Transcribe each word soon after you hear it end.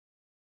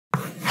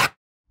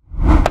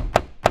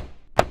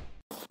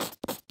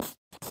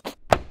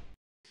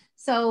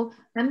So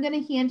I'm going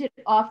to hand it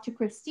off to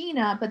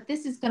Christina, but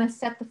this is going to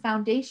set the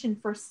foundation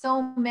for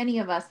so many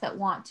of us that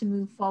want to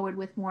move forward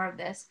with more of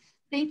this.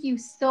 Thank you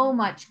so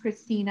much,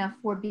 Christina,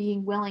 for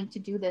being willing to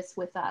do this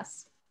with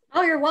us.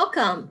 Oh, you're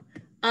welcome.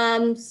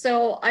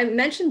 So I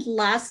mentioned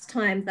last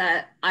time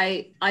that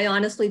I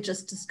honestly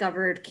just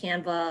discovered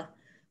Canva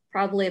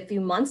probably a few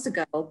months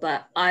ago,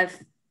 but I've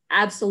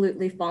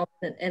absolutely fallen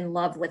in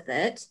love with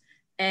it.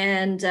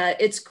 And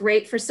it's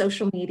great for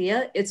social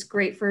media. It's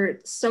great for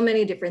so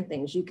many different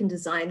things. You can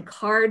design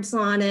cards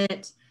on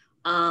it,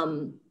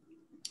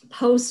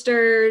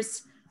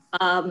 posters.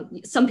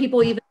 Some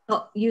people even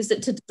use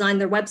it to design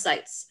their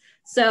websites.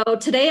 So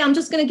today I'm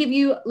just going to give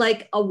you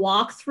like a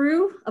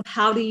walkthrough of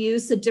how to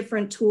use the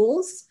different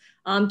tools,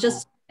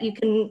 just so you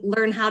can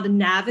learn how to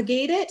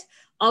navigate it.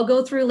 I'll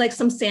go through like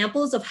some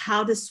samples of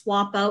how to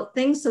swap out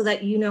things so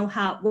that you know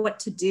what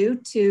to do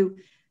to,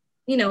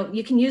 you know,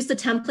 you can use the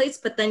templates,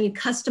 but then you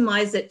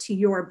customize it to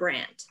your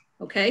brand.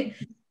 Okay.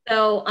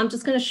 So I'm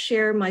just going to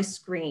share my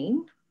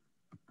screen.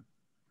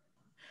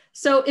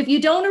 So if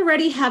you don't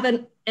already have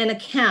an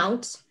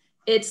account,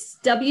 it's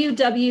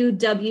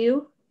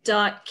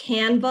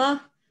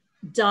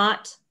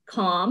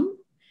www.canva.com.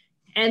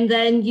 And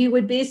then you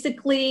would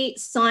basically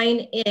sign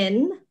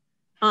in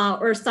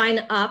or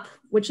sign up,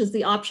 which is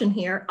the option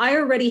here. I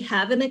already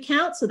have an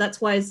account, so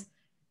that's why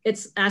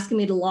it's asking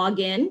me to log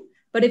in.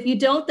 But if you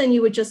don't, then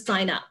you would just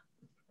sign up.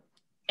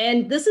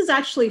 And this is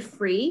actually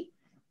free.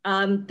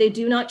 They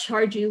do not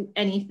charge you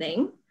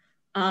anything.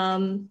 So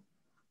I'm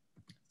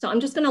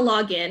just going to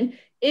log in.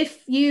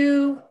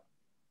 The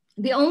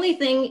only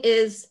thing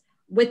is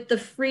with the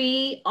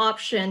free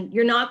option,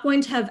 you're not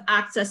going to have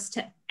access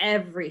to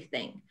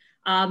everything.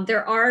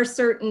 There are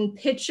certain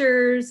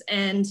pictures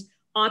and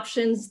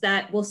options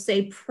that will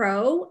say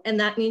pro, and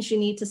that means you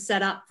need to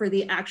set up for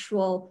the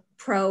actual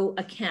pro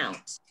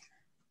account.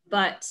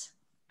 But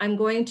I'm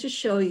going to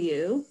show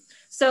you.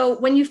 So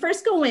when you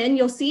first go in,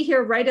 you'll see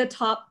here right on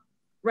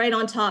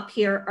top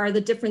here are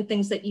the different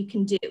things that you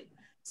can do.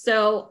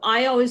 So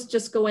I always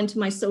just go into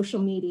my social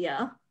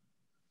media.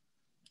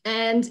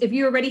 And if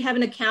you already have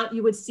an account,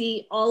 you would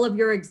see all of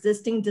your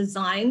existing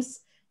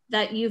designs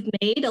that you've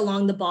made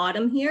along the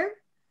bottom here.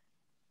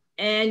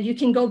 And you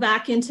can go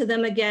back into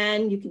them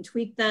again. You can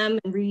tweak them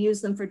and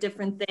reuse them for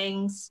different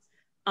things.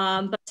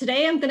 But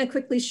today I'm going to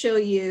quickly show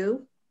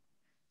you.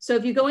 So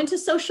if you go into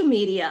social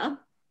media,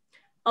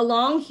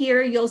 along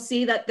here, you'll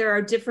see that there are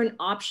different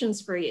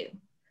options for you.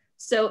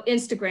 So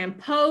Instagram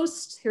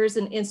post, here's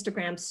an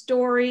Instagram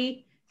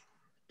story.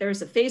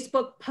 There's a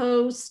Facebook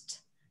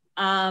post.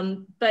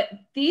 But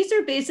these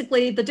are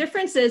basically, the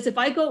difference is if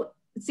I go,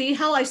 see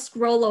how I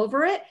scroll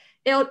over it,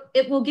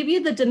 it will give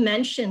you the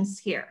dimensions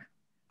here.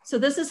 So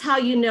this is how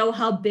you know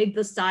how big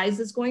the size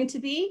is going to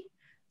be.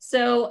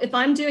 So if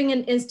I'm doing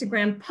an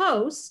Instagram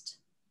post,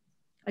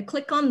 I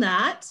click on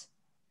that.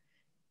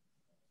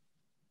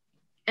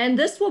 And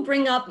this will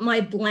bring up my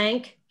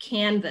blank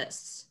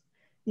canvas.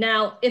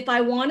 Now, if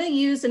I want to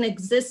use an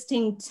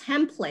existing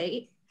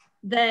template,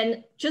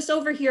 then just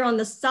over here on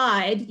the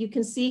side, you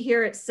can see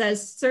here it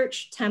says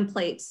search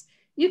templates.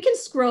 You can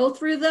scroll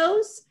through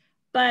those,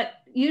 but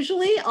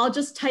usually I'll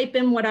just type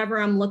in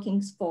whatever I'm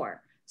looking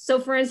for. So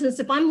for instance,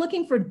 if I'm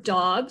looking for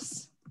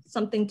dogs,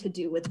 something to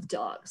do with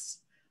dogs,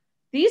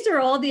 these are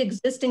all the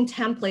existing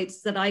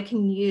templates that I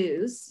can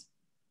use.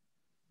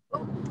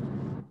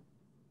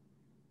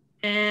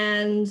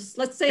 And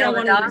let's say I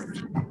want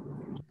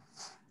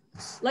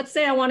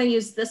to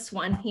use this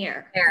one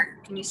here. There,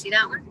 can you see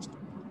that one?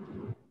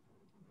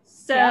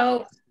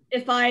 So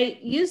if I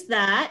use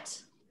that,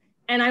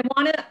 and I'm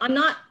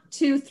not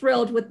too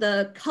thrilled with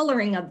the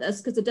coloring of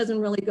this because it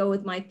doesn't really go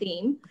with my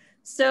theme.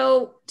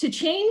 So to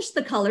change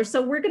the color,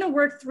 so we're going to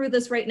work through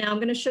this right now. I'm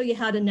going to show you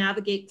how to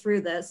navigate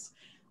through this.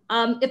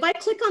 If I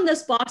click on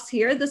this box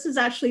here, this is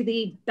actually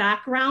the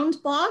background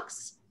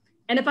box.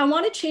 And if I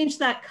want to change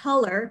that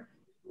color,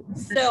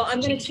 so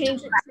I'm going to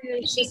change it to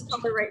this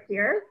color right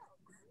here.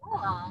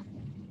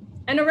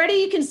 And already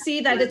you can see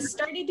that it's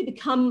starting to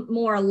become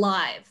more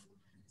alive.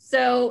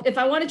 So if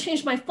I want to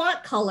change my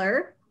font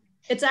color,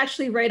 it's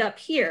actually right up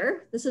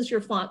here. This is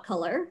your font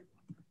color.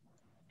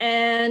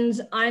 And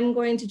I'm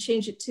going to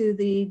change it to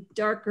the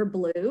darker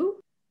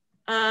blue.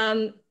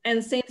 And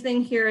same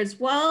thing here as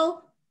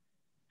well.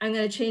 I'm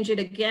going to change it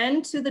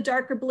again to the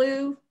darker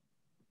blue.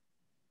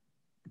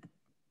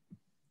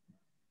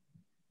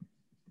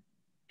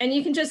 And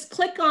you can just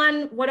click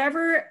on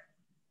whatever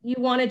you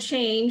want to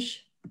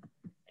change,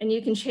 and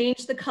you can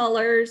change the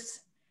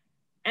colors.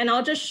 And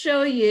I'll just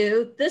show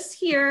you this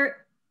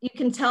here. You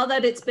can tell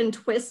that it's been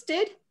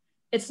twisted.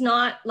 It's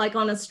not like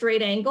on a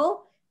straight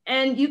angle,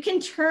 and you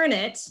can turn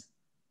it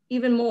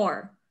even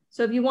more.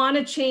 So if you want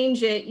to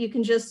change it, you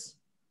can just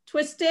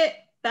twist it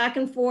back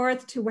and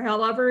forth to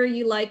however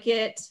you like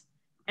it,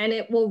 and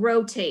it will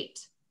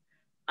rotate.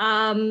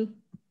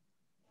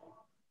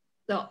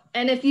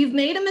 And if you've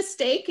made a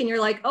mistake and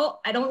you're like, oh,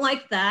 I don't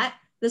like that,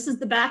 this is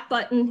the back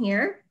button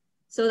here.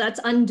 So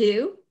that's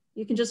undo.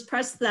 You can just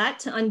press that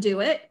to undo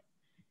it.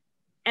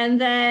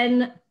 And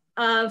then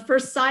For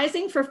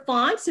sizing for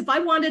fonts, if I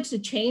wanted to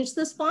change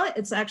this font,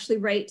 it's actually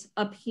right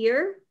up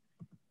here.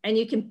 And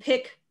you can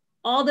pick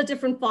all the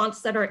different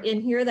fonts that are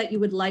in here that you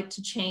would like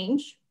to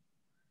change.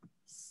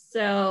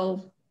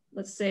 So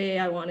let's say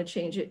I want to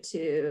change it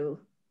to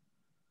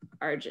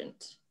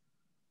Argent.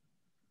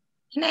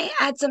 Can I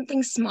add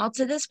something small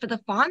to this for the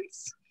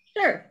fonts?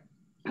 Sure.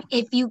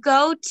 If you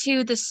go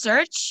to the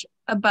search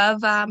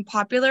above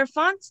popular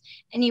fonts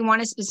and you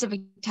want a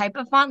specific type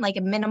of font, like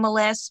a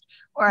minimalist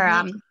or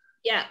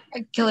yeah,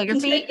 a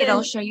calligraphy,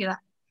 it'll show you that.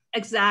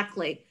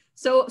 Exactly.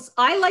 So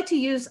I like to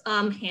use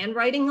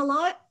handwriting a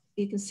lot.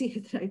 You can see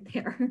it right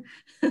there.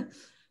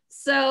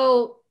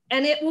 So,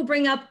 and it will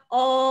bring up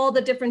all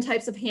the different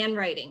types of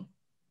handwriting.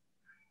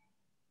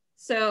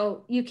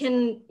 So you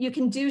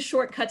can do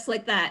shortcuts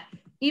like that.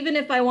 Even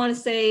if I want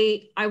to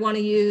say, I want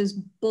to use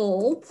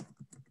bold,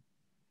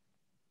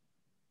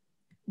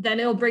 then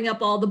it'll bring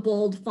up all the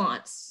bold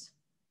fonts.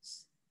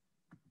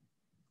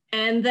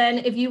 And then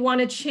if you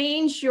want to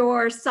change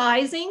your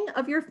sizing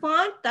of your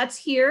font, that's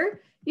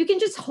here. You can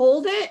just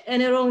hold it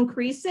and it'll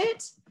increase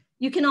it.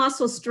 You can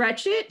also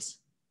stretch it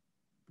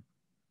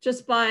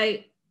just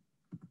by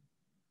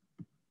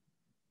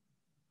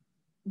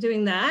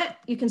doing that.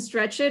 You can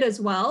stretch it as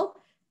well.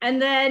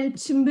 And then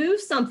to move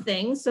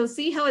something, so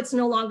see how it's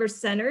no longer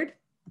centered?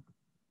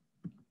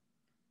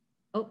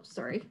 Oh,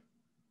 sorry.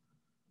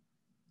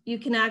 You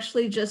can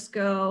actually just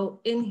go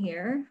in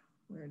here.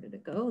 Where did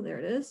it go? There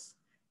it is.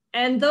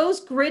 And those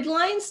grid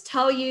lines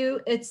tell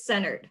you it's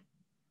centered.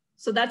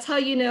 So that's how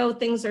you know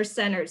things are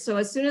centered. So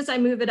as soon as I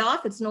move it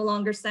off, it's no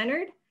longer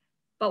centered.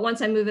 But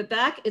once I move it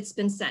back, it's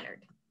been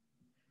centered.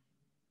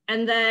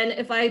 And then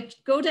if I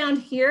go down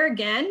here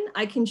again,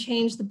 I can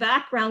change the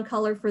background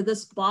color for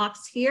this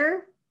box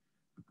here.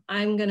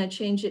 I'm gonna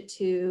change it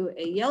to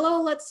a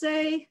yellow, let's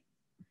say.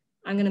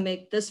 I'm gonna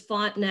make this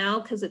font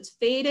now because it's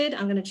faded.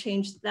 I'm gonna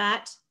change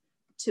that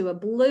to a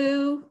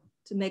blue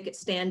to make it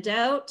stand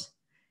out.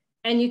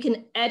 And you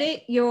can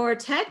edit your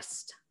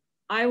text.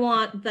 I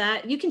want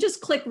that. You can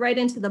just click right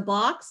into the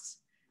box.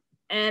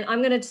 And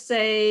I'm gonna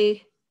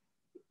say,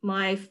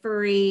 my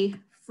furry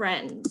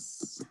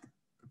friends.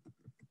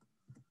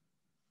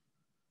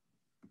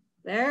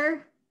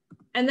 There.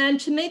 And then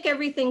to make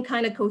everything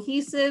kind of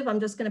cohesive, I'm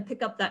just going to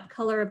pick up that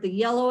color of the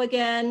yellow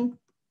again.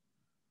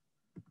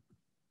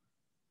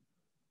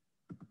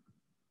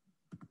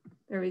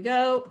 There we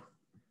go.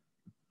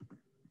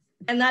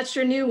 And that's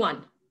your new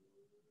one.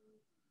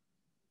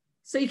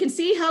 So you can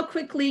see how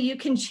quickly you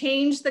can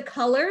change the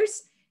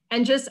colors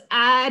and just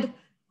add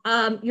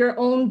your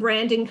own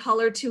branding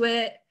color to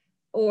it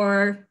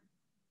or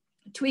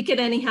tweak it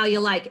anyhow you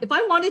like. If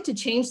I wanted to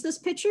change this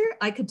picture,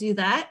 I could do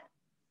that.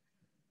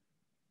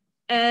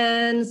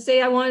 And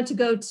say I wanted to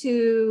go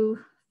to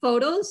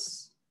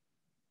photos.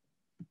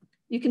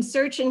 You can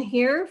search in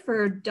here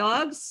for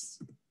dogs.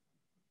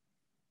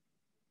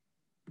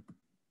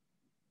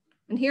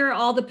 And here are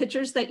all the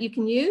pictures that you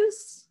can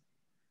use.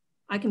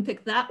 I can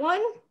pick that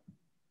one.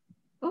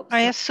 Oh,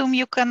 I assume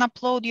you can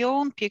upload your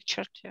own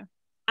picture too.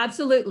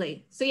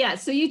 Absolutely. So yeah,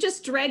 so you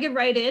just drag it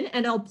right in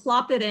and I'll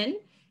plop it in.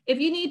 If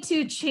you need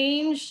to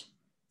change,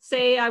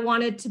 say I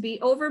want it to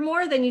be over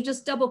more, then you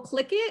just double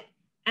click it.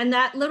 And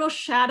that little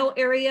shadow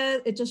area,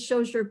 it just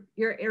shows your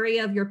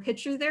area of your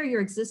picture there,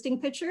 your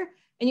existing picture.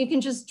 And you can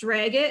just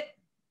drag it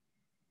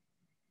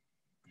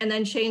and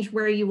then change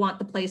where you want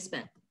the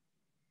placement,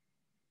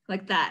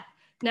 like that.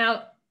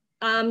 Now,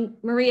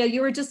 Maria,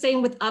 you were just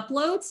saying with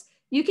uploads,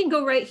 you can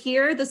go right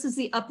here. This is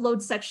the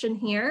upload section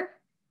here.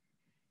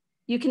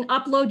 You can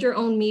upload your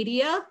own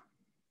media.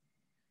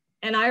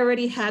 And I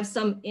already have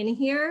some in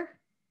here.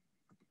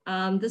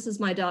 This is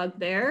my dog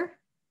Bear.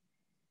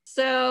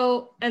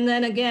 So, and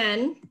then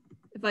again,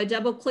 if I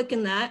double click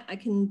in that, I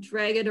can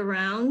drag it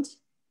around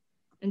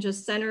and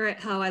just center it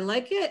how I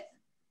like it.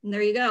 And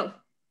there you go.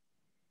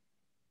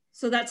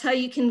 So that's how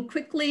you can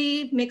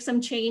quickly make some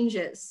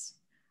changes.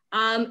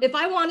 If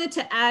I wanted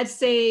to add,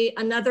 say,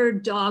 another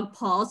dog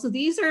paw, so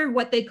these are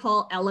what they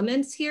call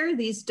elements here.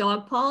 These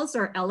dog paws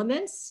are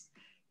elements.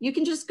 You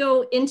can just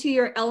go into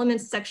your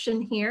elements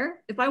section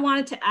here. If I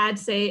wanted to add,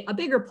 say, a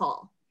bigger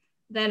paw,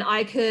 then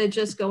I could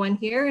just go in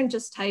here and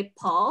just type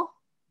paw.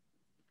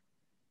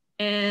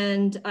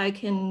 And I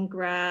can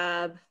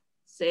grab,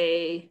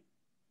 say,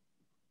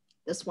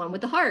 this one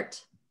with the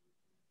heart.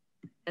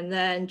 And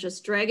then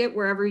just drag it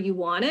wherever you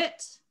want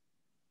it.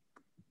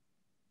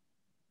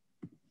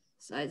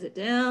 Size it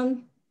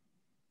down.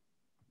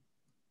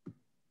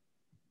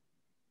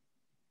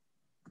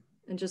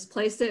 And just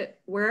place it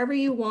wherever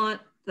you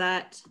want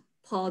that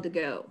paw to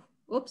go.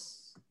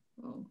 Whoops.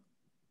 Wrong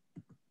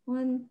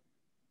one.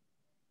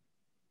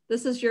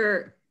 This is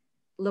your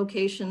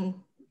location,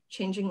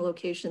 changing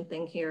location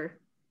thing here.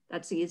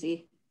 That's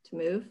easy to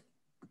move.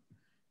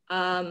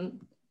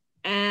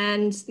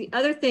 And the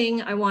other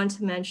thing I want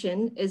to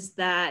mention is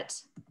that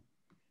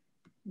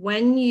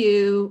when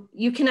you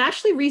can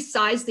actually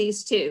resize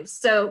these too.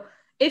 So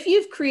if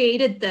you've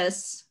created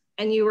this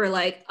and you were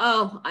like,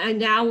 oh, I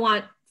now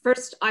want,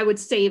 first I would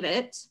save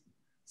it.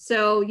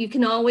 So you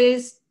can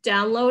always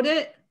download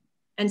it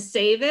and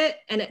save it.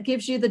 And it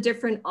gives you the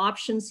different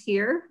options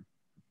here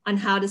on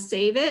how to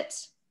save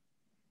it.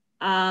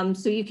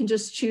 So you can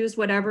just choose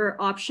whatever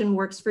option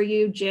works for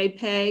you,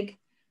 JPEG,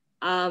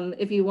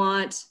 if you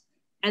want.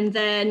 And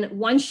then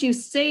once you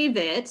save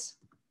it,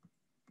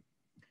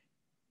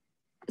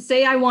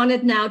 say I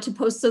wanted now to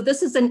post, so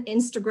this is an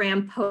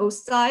Instagram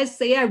post size.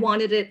 Say I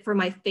wanted it for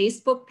my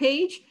Facebook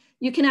page.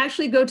 You can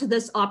actually go to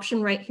this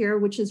option right here,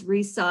 which is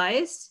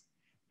resize,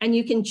 and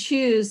you can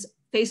choose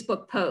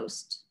Facebook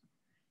post,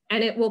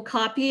 and it will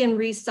copy and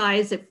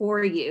resize it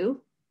for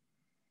you.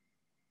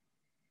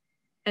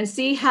 And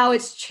see how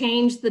it's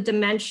changed the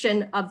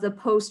dimension of the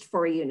post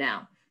for you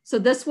now. So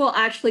this will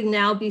actually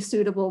now be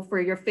suitable for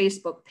your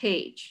Facebook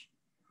page.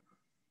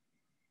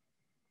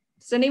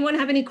 Does anyone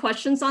have any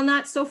questions on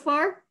that so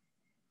far?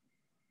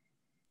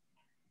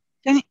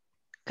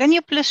 Can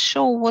you please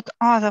show what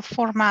other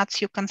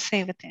formats you can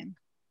save it in?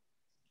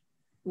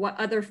 What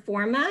other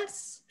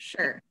formats?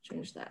 Sure,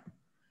 change that.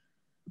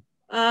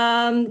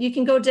 You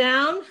can go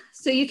down.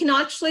 So you can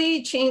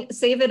actually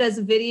save it as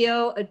a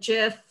video, a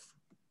GIF,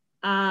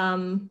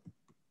 PNG.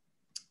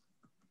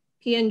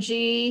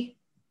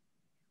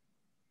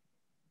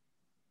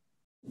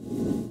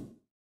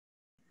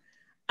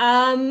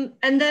 And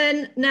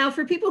then now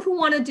for people who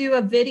want to do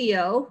a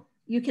video,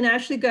 you can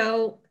actually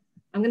go,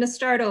 I'm going to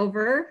start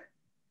over.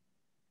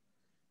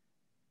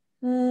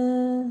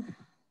 So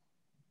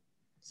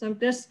I'm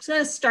just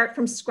going to start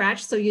from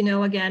scratch so you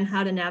know again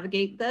how to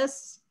navigate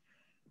this.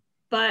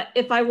 But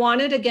if I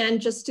wanted again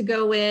just to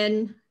go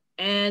in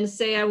and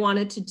say I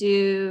wanted to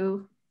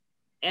do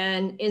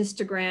an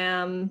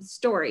Instagram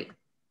story.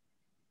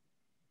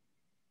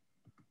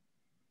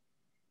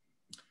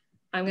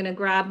 I'm going to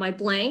grab my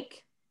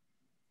blank.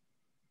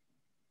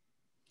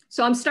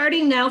 So I'm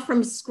starting now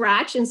from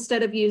scratch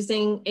instead of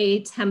using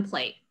a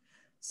template.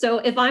 So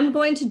if I'm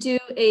going to do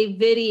a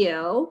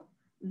video,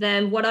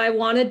 then what I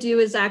want to do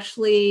is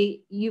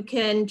actually, you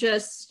can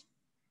just,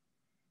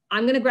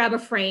 I'm going to grab a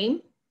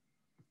frame.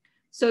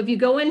 So if you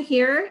go in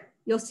here,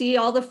 you'll see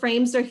all the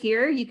frames are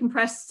here. You can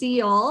press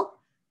see all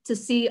to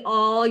see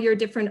all your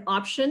different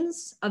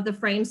options of the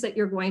frames that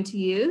you're going to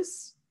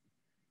use.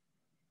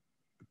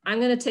 I'm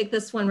going to take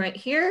this one right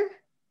here.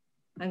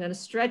 I'm going to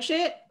stretch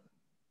it.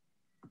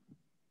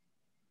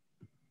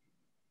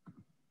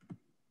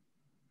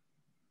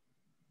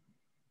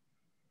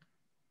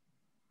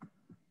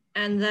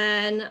 And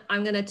then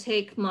I'm going to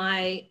take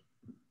my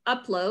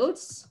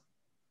uploads.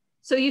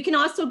 So you can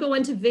also go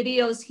into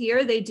videos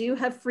here. They do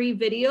have free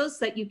videos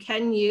that you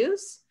can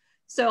use.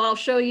 So I'll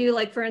show you,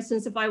 like, for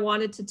instance, if I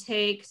wanted to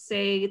take,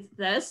 say,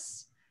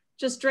 this,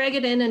 just drag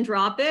it in and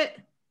drop it.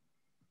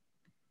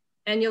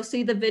 And you'll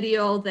see the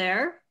video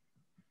there.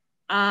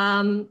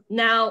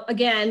 Now,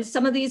 again,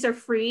 some of these are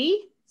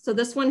free. So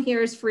this one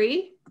here is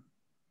free.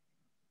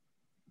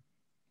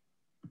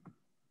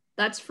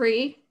 That's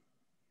free.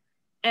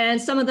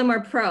 And some of them are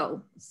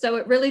pro. So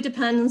it really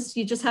depends.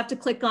 You just have to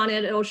click on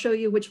it. It'll show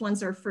you which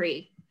ones are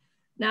free.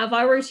 Now, if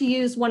I were to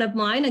use one of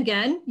mine,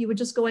 again, you would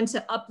just go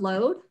into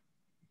upload.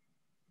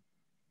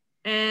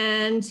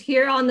 And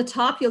here on the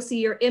top, you'll see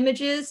your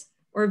images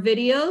or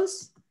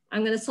videos.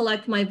 I'm going to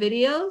select my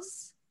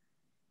videos.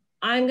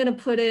 I'm going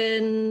to put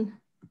in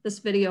this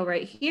video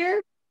right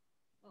here.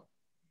 Oh,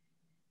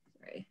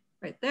 sorry,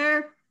 right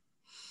there.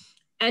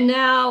 And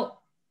now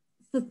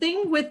the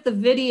thing with the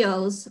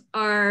videos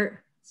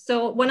are,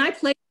 so when I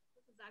play,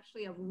 this is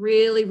actually a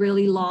really,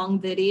 really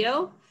long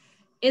video.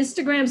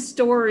 Instagram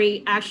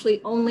story actually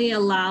only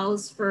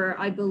allows for,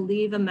 I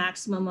believe, a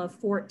maximum of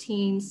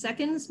 14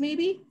 seconds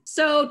maybe.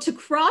 So to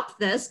crop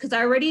this, because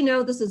I already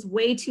know this is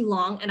way too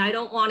long and I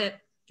don't want it,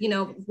 you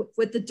know,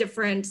 with the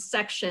different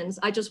sections,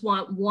 I just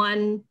want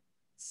one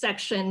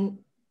section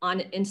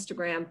on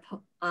Instagram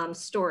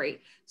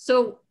story.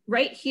 So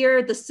right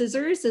here, the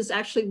scissors is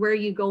actually where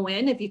you go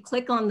in. If you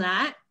click on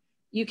that,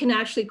 you can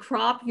actually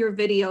crop your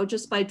video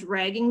just by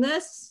dragging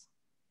this.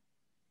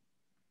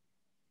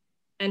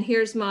 And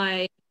here's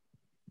my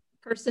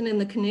person in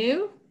the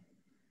canoe.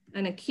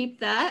 I'm gonna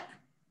keep that.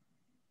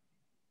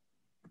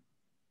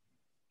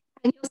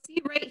 And you'll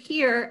see right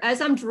here, as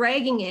I'm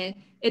dragging it,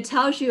 it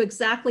tells you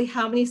exactly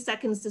how many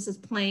seconds this is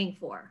playing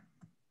for.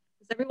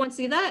 Does everyone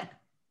see that?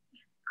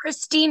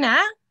 Christina?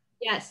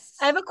 Yes.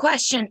 I have a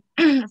question.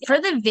 For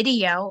the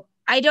video,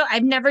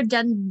 I've never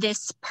done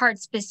this part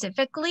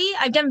specifically.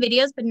 I've done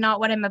videos, but not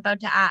what I'm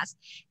about to ask.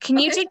 Can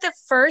you take the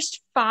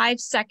first 5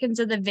 seconds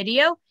of the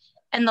video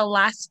and the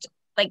last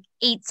like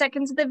 8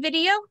 seconds of the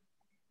video?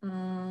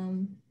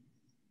 No,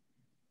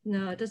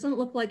 it doesn't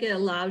look like it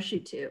allows you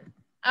to.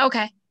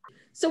 Okay.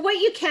 So what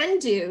you can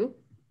do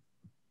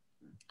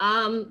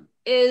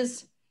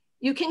is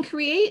you can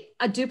create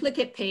a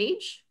duplicate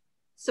page.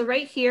 So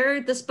right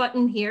here, this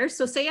button here.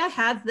 So say I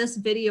have this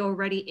video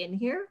already in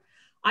here.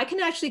 I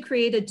can actually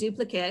create a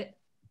duplicate,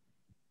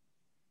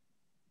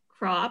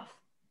 crop,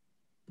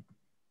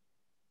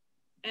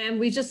 and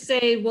we just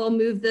say, we'll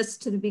move this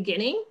to the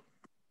beginning.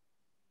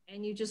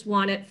 And you just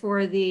want it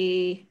for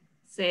the,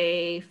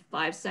 say,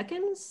 5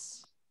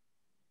 seconds.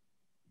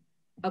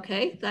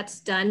 Okay, that's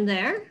done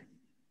there.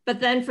 But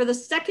then for the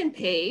second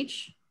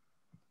page,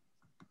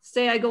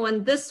 say I go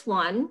on this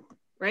one,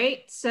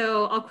 right?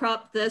 So I'll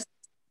crop this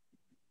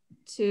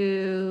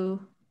to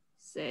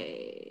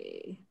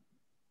say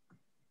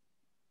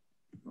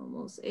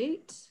almost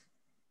 8.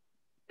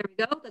 There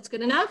we go, that's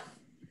good enough.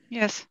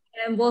 Yes.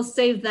 And we'll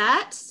save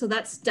that, so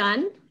that's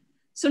done.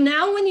 So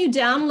now when you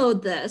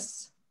download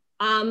this,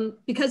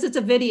 because it's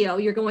a video,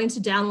 you're going to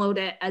download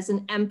it as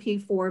an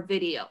MP4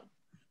 video.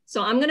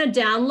 So I'm gonna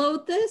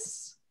download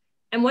this,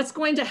 and what's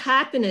going to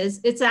happen is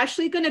it's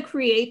actually gonna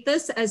create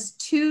this as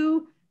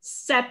 2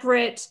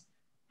 separate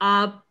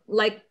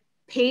like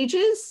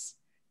pages,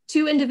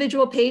 2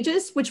 individual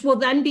pages, which will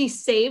then be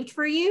saved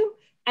for you.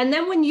 And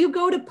then when you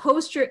go to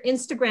post your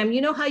Instagram,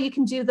 you know how you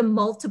can do the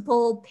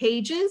multiple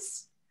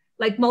pages,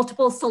 like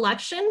multiple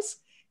selections?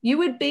 You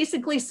would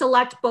basically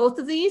select both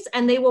of these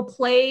and they will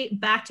play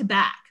back to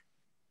back.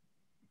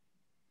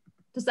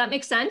 Does that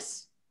make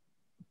sense?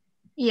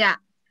 Yeah.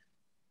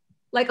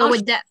 Like, but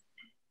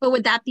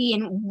would that be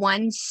in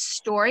one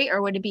story,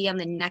 or would it be on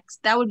the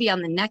next? That would be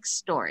on the next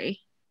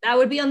story. That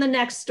would be on the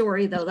next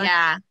story though.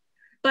 Yeah.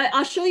 But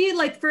I'll show you,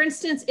 like, for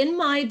instance, in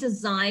my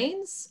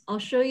designs, I'll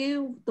show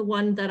you the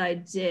one that I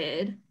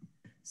did.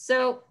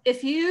 So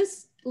if you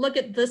look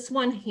at this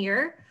one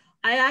here,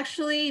 I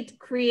actually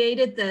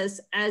created this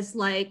as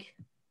like,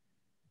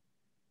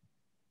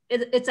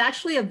 it's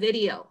actually a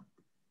video.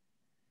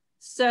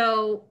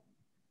 So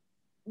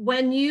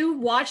when you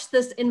watch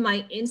this in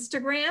my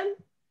Instagram,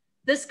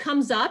 this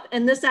comes up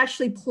and this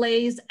actually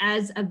plays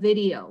as a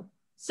video.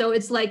 So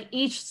it's like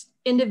each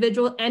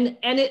individual, and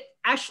it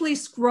actually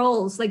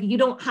scrolls, like you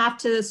don't have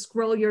to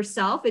scroll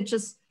yourself. It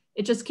just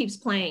keeps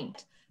playing.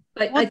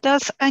 But what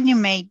does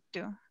animate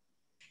do?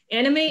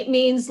 Animate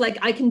means like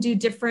I can do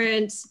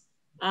different,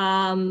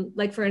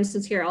 like for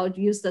instance here, I'll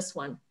use this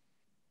one.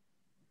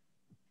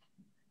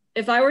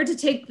 If I were to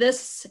take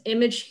this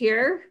image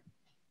here,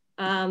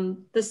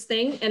 this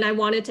thing, and I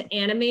wanted to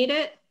animate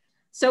it.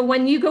 So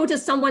when you go to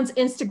someone's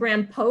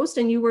Instagram post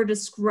and you were to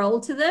scroll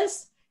to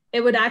this,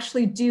 it would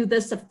actually do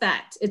this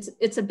effect.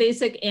 It's a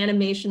basic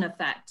animation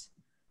effect.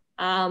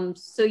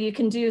 So you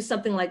can do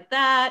something like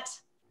that.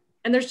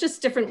 And there's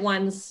just different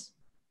ones,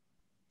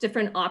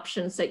 different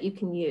options that you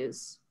can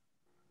use.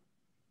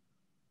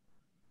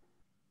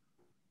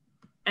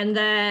 And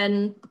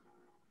then,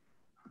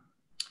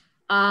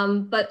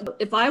 but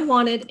if I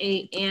wanted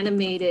an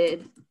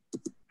animated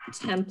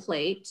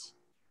template,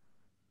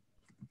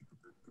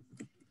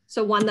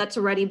 so one that's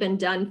already been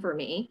done for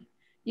me,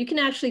 you can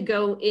actually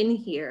go in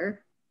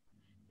here,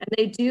 and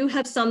they do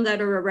have some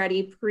that are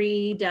already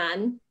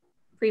pre-done,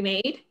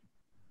 pre-made.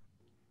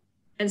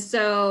 And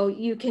so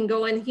you can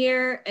go in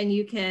here and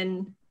you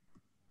can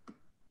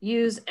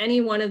use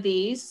any one of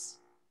these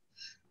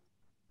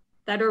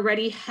that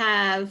already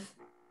have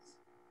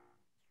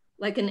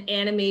like an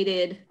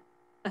animated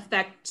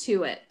effect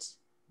to it.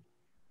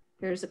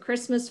 Here's a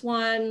Christmas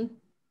one.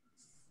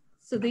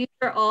 So these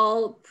are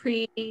all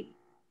pre-made.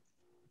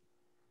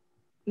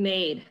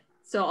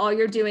 So all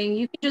you're doing,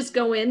 you can just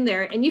go in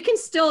there and you can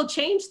still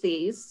change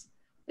these.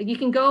 Like you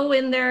can go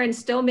in there and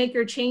still make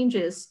your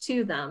changes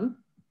to them.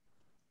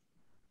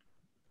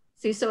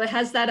 See, so it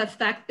has that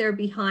effect there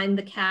behind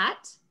the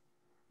cat.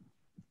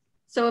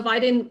 So if I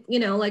didn't, you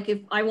know, like if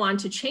I wanted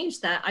to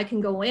change that, I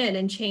can go in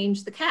and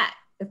change the cat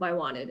if I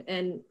wanted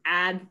and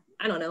add,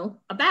 I don't know,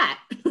 a bat.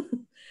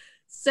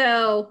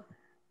 So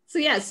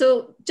yeah,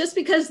 so just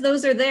because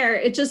those are there,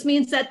 it just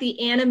means that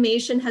the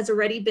animation has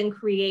already been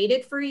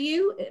created for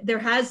you. There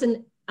has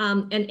an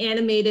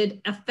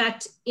animated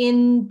effect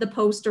in the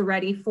post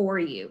already for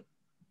you.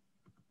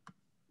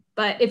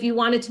 But if you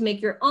wanted to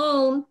make your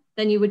own,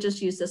 then you would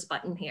just use this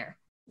button here.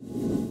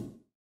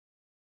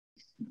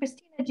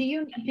 Christina, do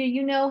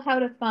you know how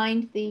to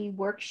find the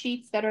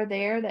worksheets that are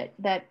there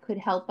that could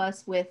help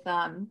us with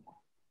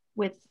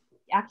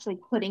actually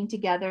putting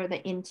together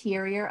the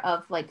interior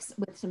of like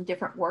with some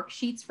different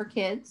worksheets for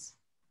kids?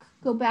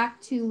 Go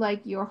back to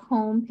like your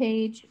home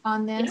page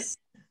on this,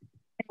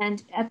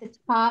 and at the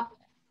top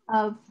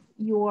of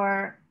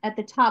at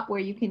the top where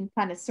you can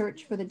kind of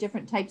search for the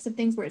different types of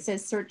things where it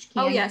says search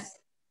Canvas. Oh yes.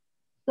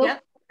 So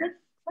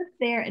click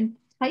there and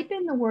type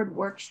in the word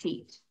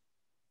worksheet.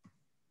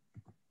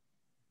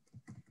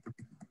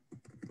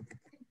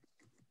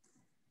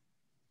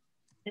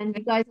 And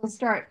you guys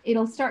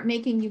it'll start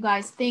making you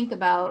guys think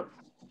about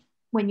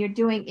when you're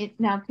doing it.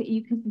 Now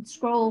you can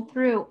scroll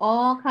through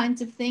all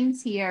kinds of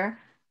things here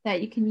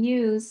that you can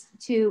use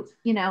to,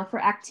 you know,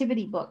 for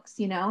activity books,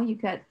 you know, you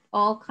got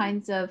all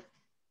kinds of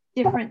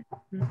different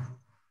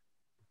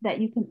that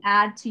you can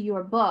add to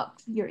your book,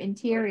 your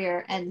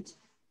interior, and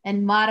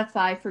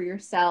modify for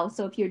yourself.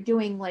 So if you're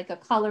doing like a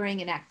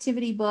coloring and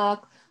activity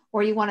book,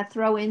 or you want to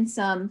throw in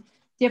some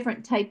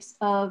different types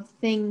of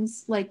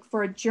things, like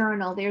for a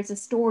journal, there's a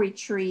story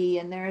tree,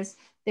 and there's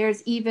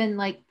even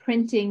like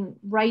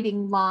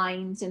writing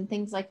lines and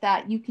things like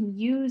that. You can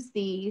use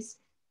these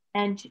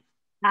and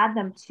add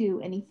them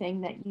to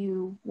anything that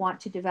you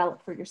want to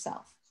develop for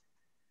yourself.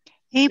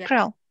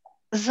 April,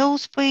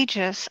 those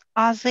pages,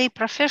 are they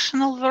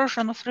professional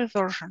version or free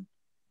version?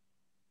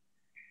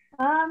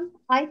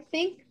 I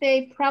think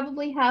they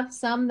probably have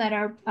some that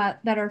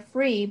are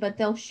free, but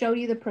they'll show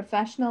you the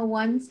professional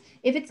ones.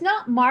 If it's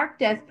not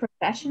marked as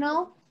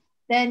professional,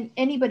 then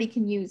anybody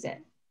can use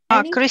it.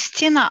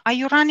 Christina, are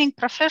you running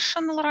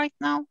professional right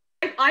now?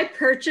 I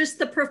purchased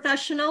the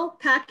professional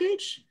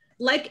package.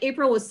 Like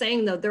April was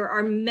saying, though, there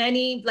are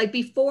many, like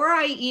before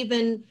I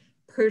even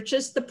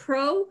purchased the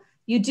pro,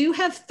 you do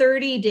have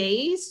 30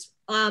 days.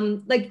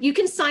 Like you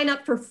can sign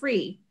up for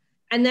free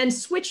and then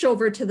switch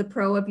over to the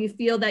pro if you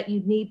feel that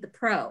you need the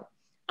pro.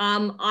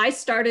 I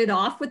started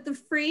off with the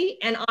free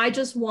and I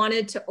just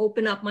wanted to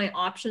open up my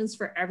options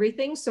for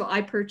everything. So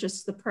I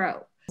purchased the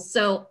pro.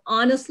 So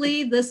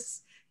honestly,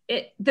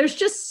 there's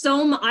just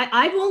so much.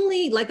 I've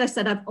only, like I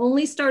said, I've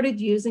only started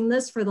using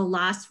this for the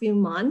last few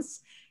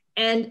months,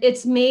 and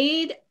it's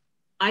made,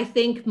 I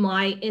think,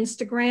 my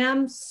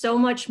Instagram so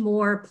much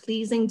more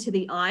pleasing to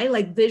the eye.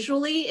 Like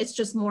visually, it's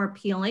just more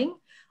appealing.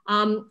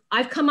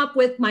 I've come up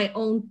with my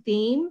own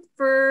theme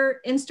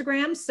for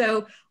Instagram.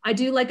 So I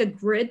do like a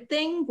grid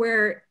thing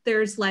where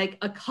there's like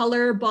a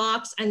color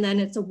box and then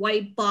it's a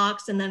white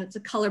box and then it's a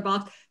color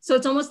box. So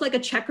it's almost like a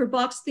checker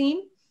box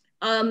theme.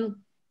 And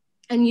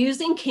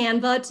using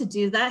Canva to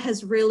do that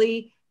has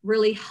really,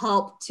 really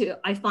helped to,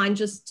 I find,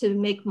 just to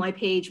make my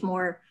page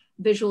more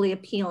visually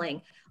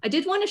appealing. I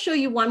did want to show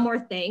you one more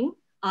thing,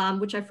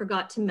 which I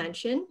forgot to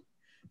mention.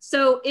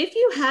 So if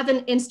you have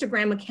an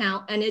Instagram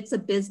account and it's a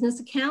business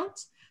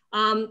account,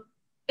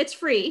 it's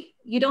free.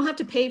 You don't have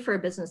to pay for a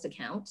business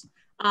account.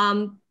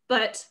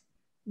 But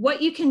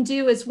what you can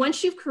do is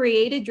once you've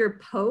created your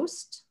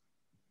post,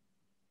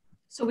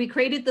 so we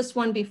created this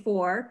one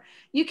before,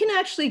 you can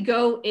actually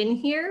go in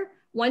here.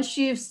 Once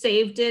you've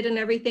saved it and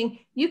everything,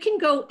 you can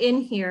go in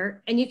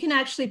here and you can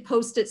actually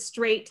post it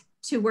straight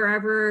to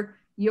wherever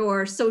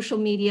your social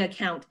media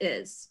account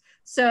is.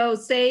 So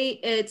say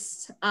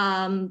it's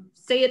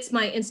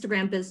my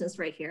Instagram business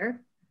right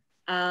here.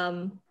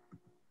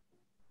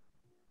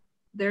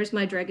 There's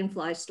my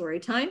Dragonfly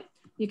story time.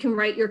 You can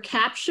write your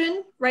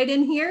caption right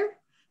in here.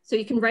 So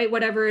you can write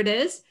whatever it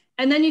is.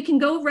 And then you can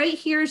go right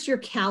here's your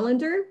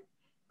calendar.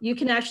 You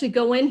can actually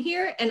go in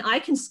here and I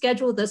can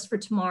schedule this for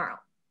tomorrow.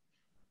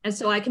 And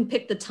so I can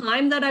pick the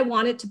time that I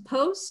want it to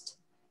post.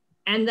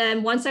 And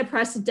then once I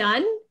press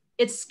done,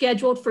 it's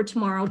scheduled for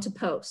tomorrow to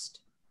post.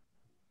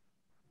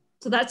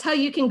 So that's how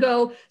you can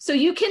go. So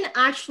you can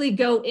actually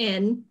go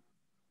in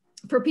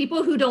for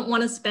people who don't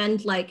want to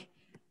spend like,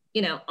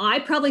 you know, I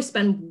probably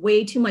spend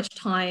way too much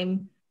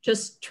time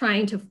just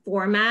trying to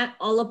format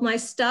all of my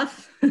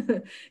stuff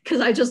because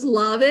I just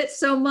love it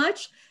so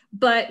much.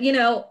 But, you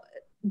know,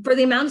 for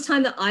the amount of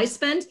time that I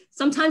spend,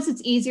 sometimes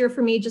it's easier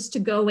for me just to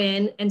go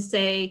in and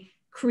say,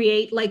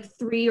 create like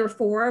 3 or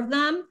 4 of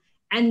them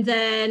and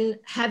then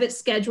have it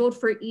scheduled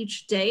for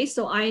each day.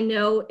 So I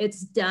know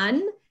it's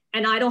done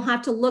and I don't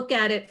have to look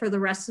at it for the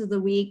rest of the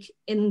week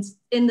in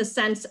the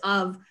sense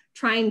of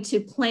trying to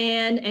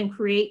plan and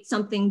create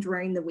something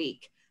during the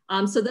week.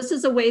 So this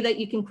is a way that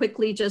you can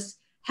quickly just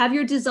have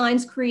your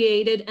designs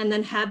created and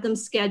then have them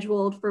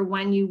scheduled for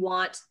when you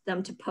want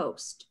them to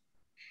post.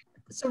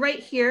 So right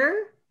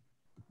here,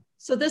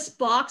 so this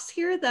box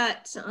here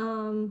that, hold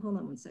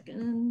on one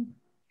second.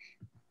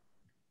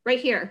 Right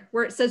here,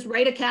 where it says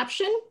write a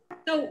caption.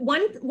 So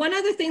one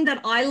other thing that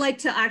I like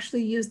to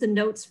actually use the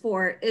notes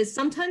for is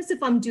sometimes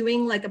if I'm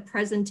doing like a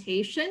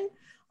presentation,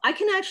 I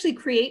can actually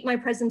create my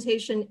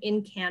presentation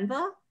in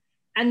Canva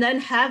and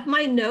then have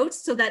my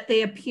notes so that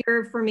they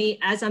appear for me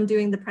as I'm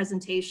doing the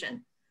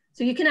presentation.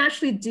 So you can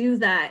actually do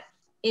that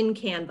in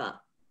Canva.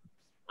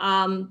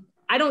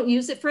 I don't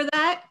use it for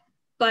that,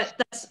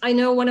 but I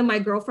know one of my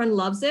girlfriend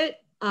loves it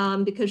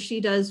because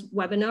she does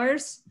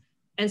webinars.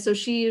 And so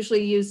she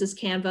usually uses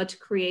Canva to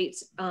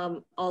create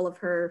all of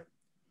her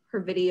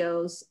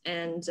videos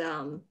and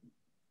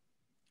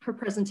her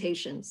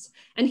presentations.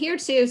 And here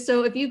too,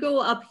 so if you go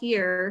up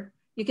here,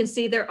 you can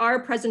see there are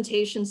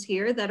presentations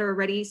here that are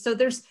ready. So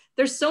there's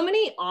so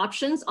many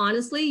options,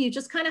 honestly. You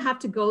just kind of have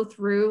to go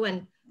through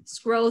and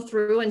scroll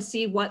through and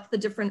see what the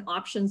different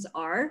options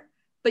are.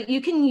 But you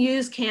can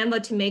use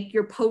Canva to make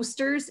your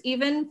posters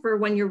even for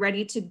when you're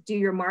ready to do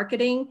your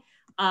marketing.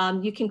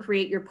 You can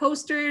create your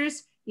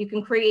posters. You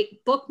can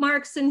create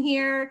bookmarks in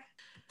here.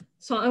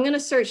 So I'm going to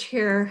search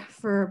here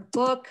for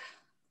book.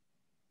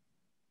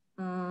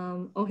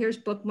 Oh, here's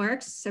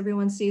bookmarks.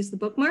 Everyone sees the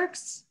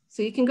bookmarks.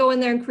 So you can go in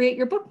there and create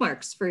your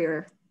bookmarks for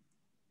your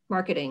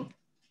marketing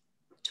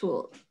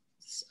tool.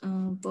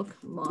 Book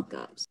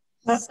mockups.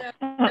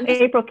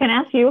 April, can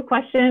I ask you a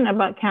question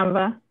about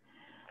Canva?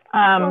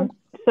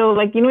 So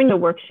like, you know, in the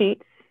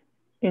worksheets,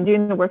 you're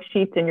doing the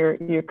worksheets and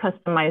you're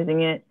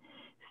customizing it.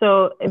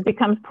 So it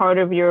becomes part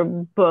of your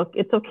book.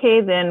 It's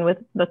okay then with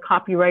the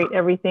copyright,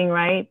 everything,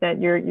 right?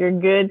 That you're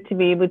good to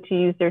be able to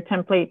use their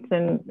templates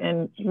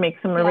and make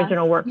some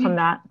original work from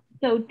that.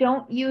 So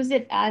don't use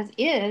it as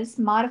is,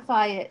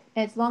 modify it.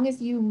 As long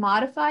as you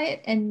modify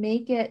it and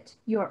make it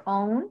your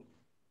own,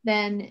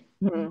 then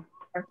you're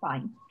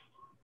fine.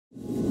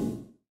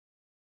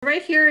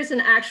 Right here is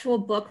an actual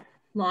book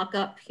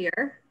mock-up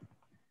here.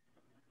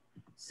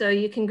 So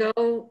you can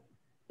go,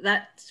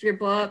 that's your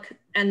book.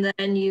 And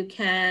then you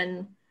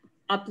can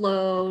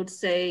upload,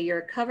 say,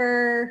 your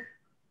cover.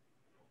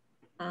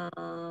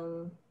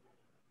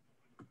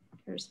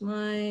 Here's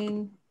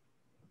mine.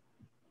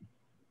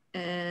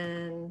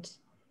 And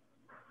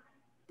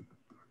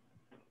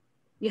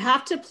you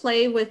have to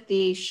play with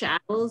the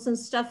shadows and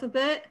stuff a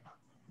bit.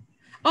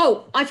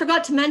 Oh, I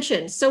forgot to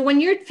mention. So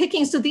when you're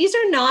picking, so these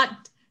are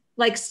not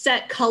like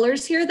set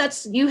colors here.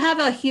 That's, you have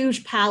a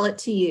huge palette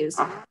to use.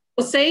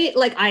 So say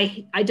like,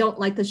 I don't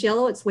like this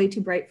yellow. It's way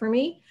too bright for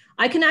me.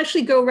 I can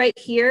actually go right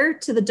here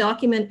to the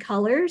document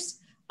colors.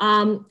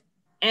 And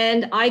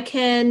I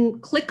can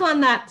click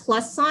on that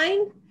plus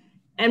sign.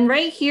 And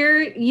right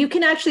here, you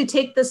can actually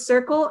take the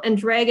circle and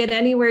drag it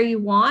anywhere you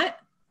want.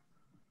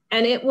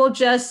 And it will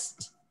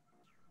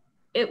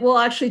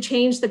actually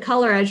change the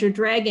color as you're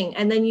dragging.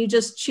 And then you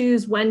just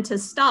choose when to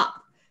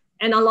stop.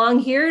 And along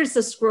here is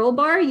the scroll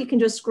bar. You can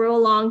just scroll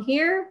along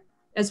here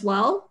as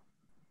well.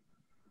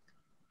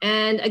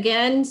 And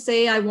again,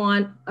 say I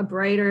want a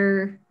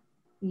brighter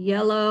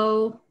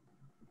yellow.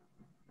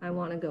 I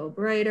want to go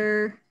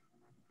brighter,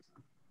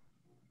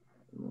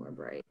 more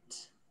bright,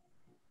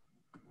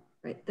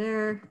 right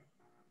there.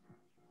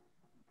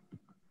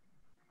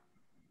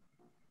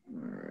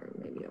 Or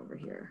maybe over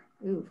here.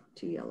 Ooh,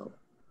 too yellow.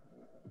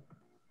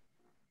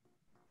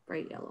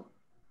 Bright yellow.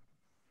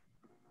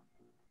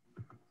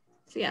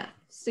 So yeah,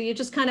 so you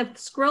just kind of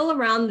scroll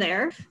around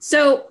there.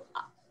 So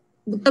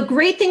the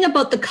great thing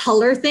about the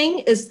color thing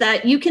is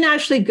that you can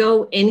actually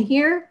go in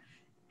here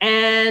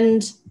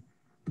and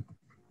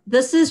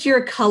this is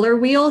your color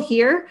wheel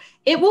here.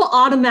 It will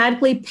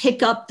automatically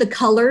pick up the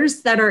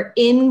colors that are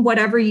in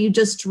whatever you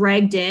just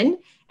dragged in.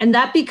 And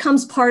that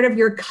becomes part of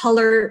your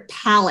color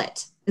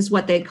palette is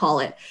what they call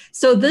it.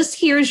 So this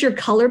here is your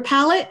color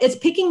palette. It's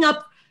picking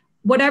up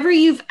whatever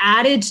you've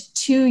added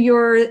to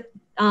your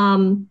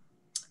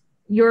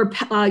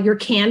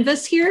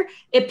canvas here.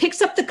 It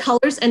picks up the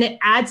colors and it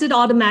adds it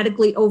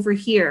automatically over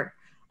here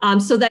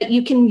so that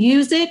you can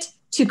use it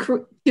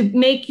to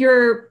make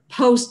your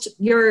post,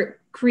 your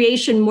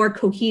creation more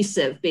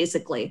cohesive,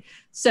 basically.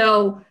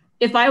 So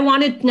if I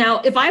wanted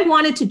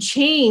to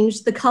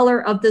change the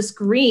color of this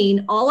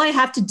green, all I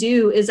have to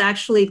do is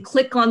actually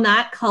click on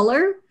that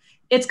color.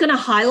 It's going to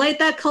highlight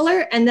that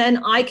color and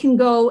then I can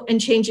go and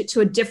change it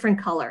to a different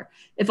color.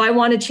 If I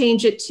want to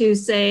change it to,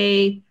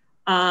 say,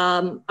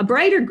 a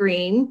brighter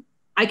green,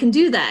 I can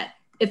do that.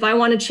 If I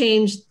want to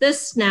change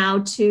this now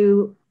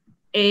to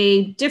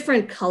a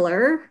different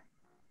color,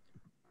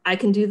 I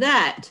can do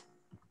that.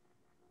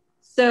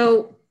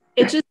 So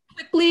it just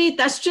quickly,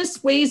 that's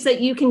just ways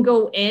that you can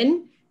go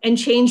in and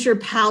change your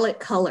palette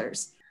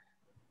colors.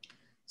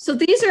 So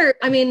these are,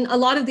 I mean, a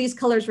lot of these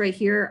colors right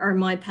here are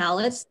my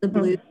palettes, the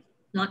blue,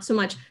 not so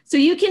much. So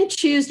you can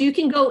choose, you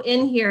can go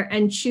in here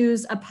and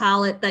choose a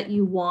palette that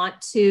you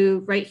want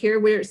to, right here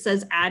where it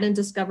says add and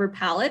discover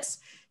palettes.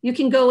 You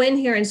can go in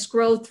here and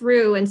scroll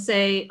through and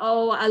say,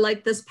 oh, I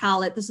like this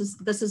palette. This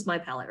is my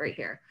palette right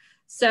here.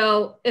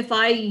 So if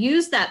I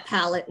use that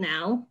palette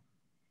now,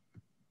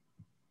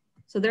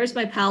 so there's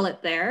my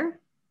palette there.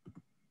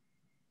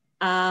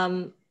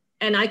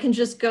 And I can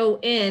just go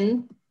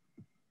in.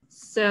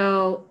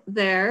 So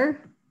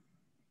there.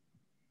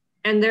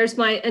 And there's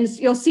and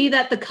you'll see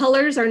that the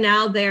colors are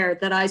now there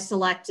that I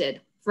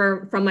selected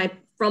from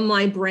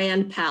my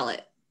brand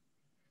palette.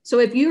 So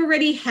if you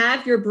already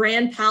have your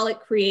brand palette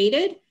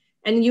created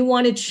and you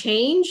want to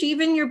change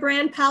even your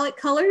brand palette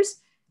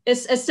colors,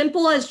 it's as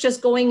simple as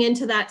just going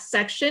into that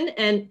section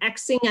and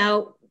Xing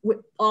out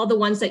all the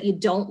ones that you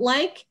don't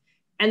like,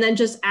 and then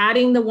just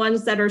adding the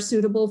ones that are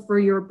suitable for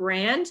your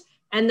brand.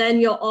 And then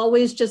you'll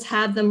always just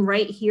have them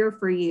right here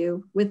for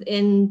you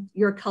within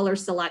your color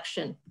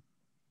selection.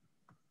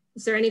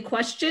 Is there any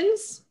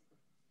questions?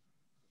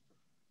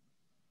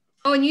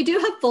 Oh, and you do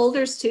have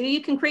folders too.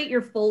 You can create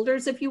your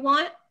folders if you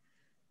want.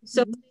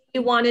 So if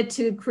you wanted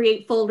to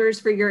create folders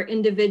for your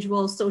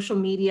individual social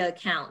media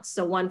accounts.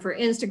 So one for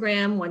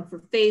Instagram, one for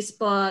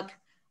Facebook,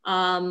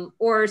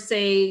 or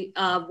say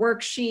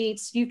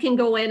worksheets, you can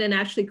go in and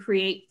actually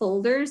create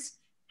folders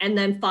and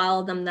then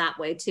file them that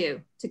way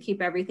too, to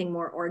keep everything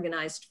more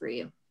organized for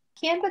you.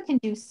 Canva can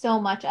do so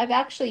much. I've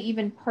actually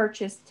even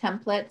purchased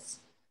templates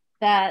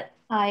that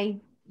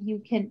you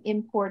can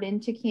import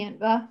into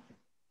Canva.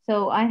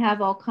 So I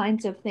have all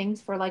kinds of things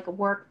for like a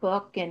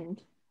workbook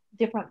and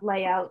different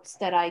layouts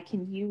that I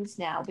can use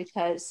now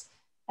because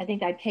I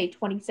think I pay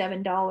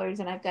 $27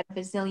 and I've got a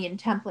bazillion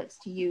templates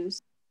to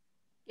use.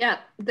 Yeah,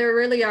 there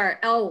really are.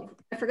 Oh,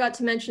 I forgot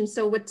to mention,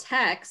 so with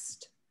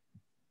text,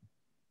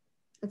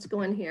 let's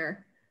go in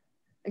here.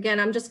 Again,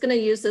 I'm just going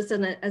to use this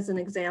as an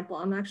example.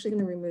 I'm actually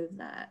going to remove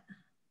that.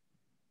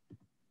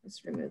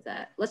 Let's remove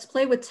that. Let's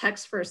play with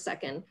text for a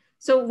second.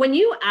 So when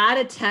you add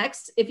a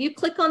text, if you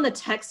click on the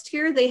text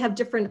here, they have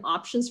different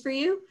options for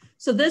you.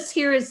 So this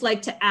here is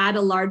like to add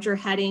a larger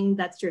heading.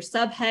 That's your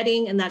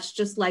subheading. And that's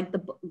just like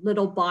the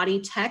little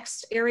body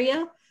text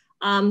area.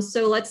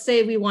 So let's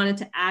say we wanted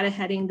to add a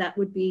heading that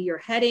would be your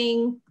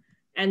heading.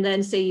 And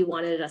then say you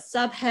wanted a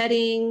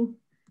subheading.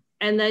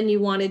 And then you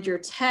wanted your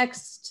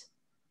text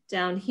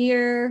down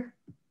here.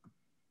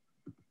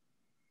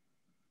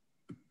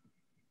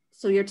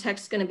 So your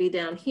text is going to be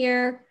down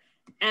here.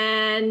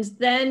 And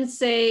then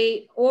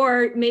say,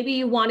 or maybe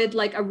you wanted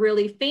like a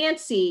really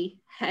fancy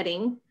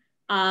heading,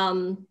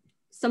 some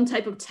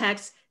type of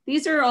text.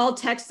 These are all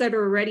texts that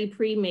are already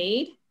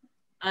pre-made,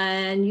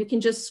 and you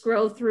can just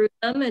scroll through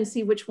them and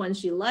see which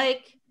ones you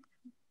like.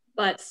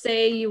 But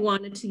say you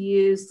wanted to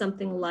use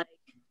something like,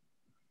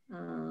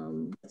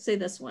 let's say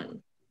this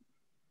one.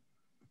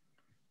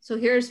 So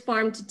here's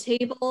farm to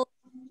table.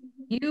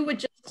 You would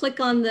just click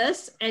on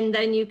this, and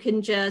then you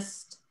can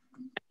just,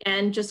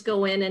 again, just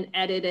go in and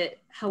edit it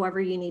however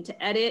you need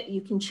to edit.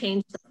 You can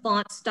change the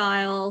font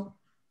style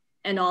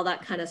and all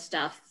that kind of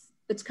stuff.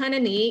 It's kind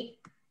of neat.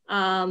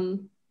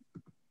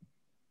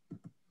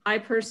 I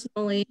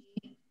personally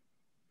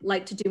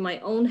like to do my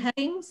own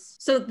headings.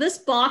 So this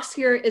box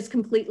here is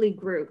completely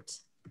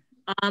grouped.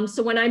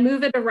 So when I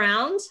move it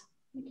around,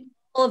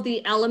 all of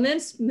the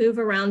elements move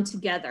around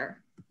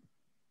together.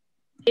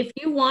 If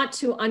you want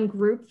to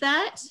ungroup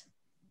that,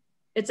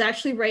 it's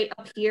actually right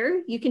up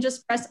here. You can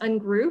just press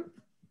ungroup.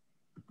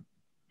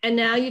 And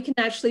now you can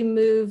actually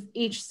move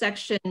each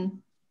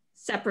section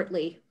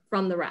separately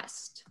from the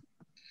rest.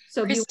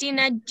 So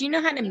Christina, do you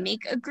know how to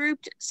make a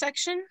grouped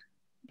section?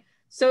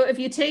 So if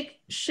you take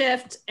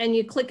Shift and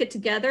you click it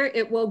together,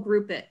 it will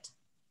group it.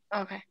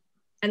 Okay.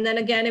 And then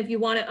again, if you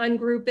want to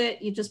ungroup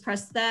it, you just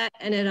press that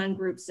and it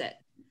ungroups it.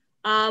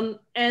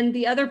 And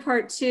the other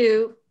part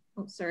too,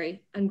 oh,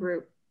 sorry,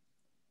 ungroup.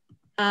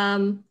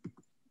 I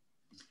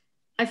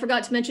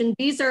forgot to mention,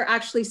 these are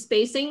actually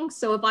spacing.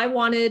 So if I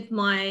wanted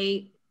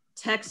my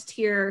text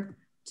here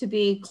to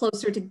be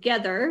closer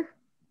together,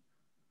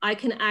 I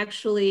can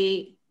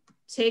actually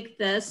take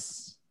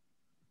this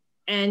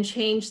and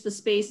change the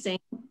spacing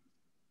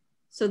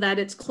so that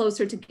it's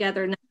closer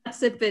together. Now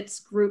that's if it's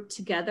grouped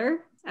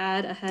together.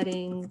 Add a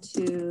heading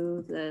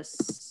to this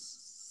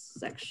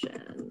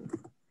section.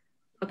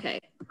 Okay,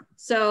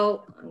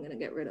 so I'm gonna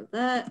get rid of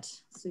that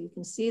so you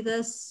can see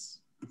this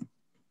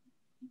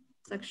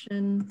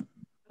section.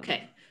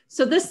 Okay,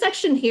 so this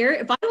section here,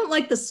 if I don't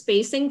like the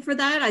spacing for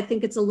that, I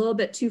think it's a little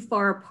bit too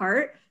far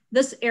apart.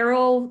 This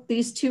arrow,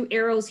 these two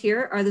arrows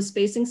here are the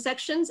spacing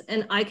sections,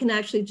 and I can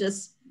actually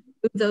just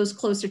move those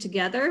closer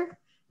together.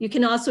 You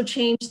can also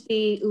change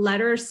the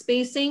letter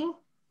spacing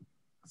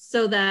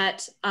so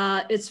that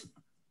it's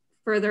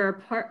further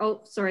apart.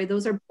 Oh, sorry,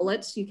 those are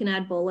bullets. You can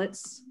add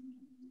bullets.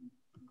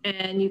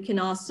 And you can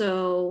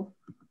also,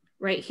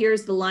 right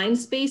here's the line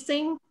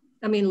spacing,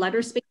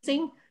 letter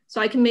spacing. So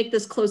I can make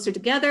this closer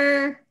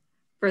together,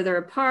 further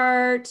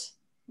apart.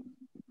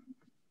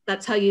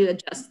 That's how you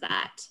adjust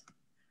that.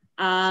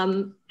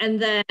 And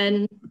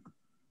then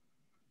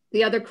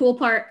the other cool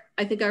part,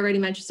 I think I already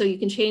mentioned, so you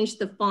can change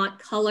the font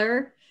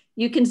color.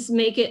 You can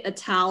make it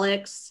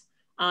italics.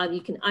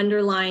 You can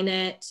underline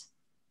it,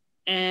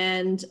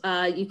 and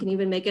you can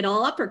even make it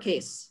all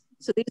uppercase.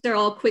 So these are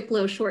all quick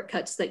little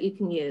shortcuts that you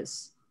can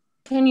use.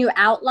 Can you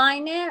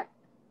outline it?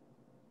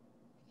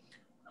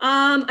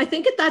 I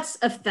think that's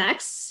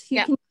effects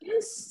you can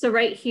use. So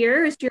right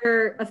here is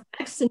your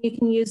effects, and you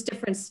can use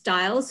different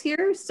styles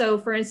here. So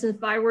for instance,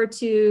 if I were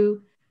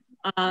to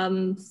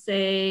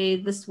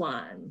say this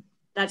one,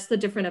 that's the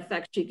different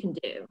effects you can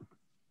do.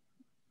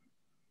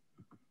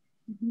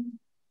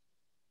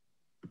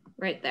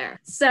 Right there.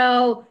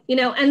 So,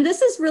 and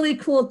this is really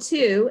cool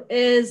too,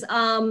 is,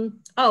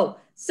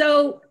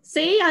 so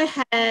say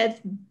I had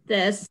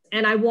this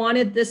and I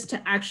wanted this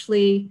to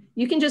actually,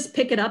 you can just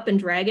pick it up and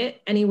drag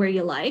it anywhere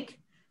you like.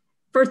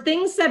 For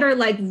things that are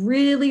like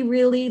really,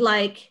 really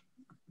like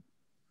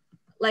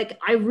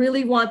I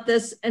really want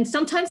this, and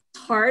sometimes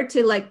it's hard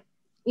to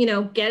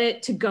get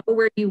it to go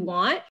where you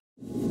want.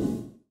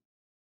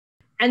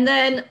 And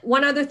then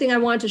one other thing I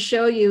wanted to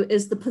show you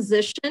is the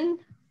position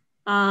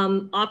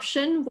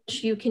option,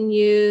 which you can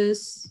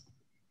use.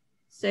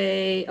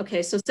 Say,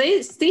 okay, so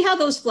see how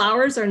those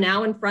flowers are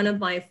now in front of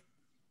my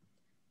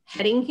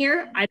heading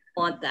here? I don't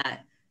want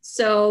that.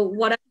 So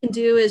what I can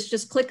do is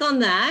just click on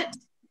that,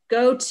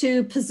 go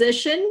to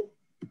position,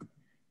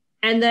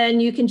 and then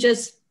you can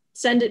just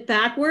send it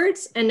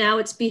backwards, and now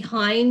it's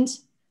behind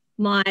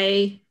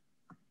my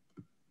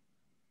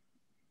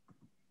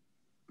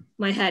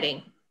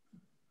heading.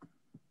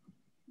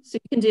 So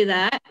you can do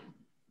that.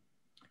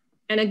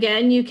 And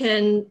again, you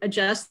can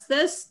adjust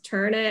this,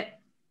 turn it,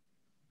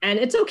 and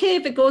it's okay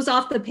if it goes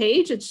off the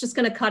page, it's just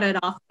gonna cut it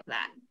off of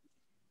that.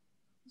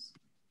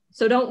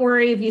 So don't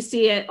worry if you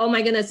see it, oh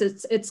my goodness,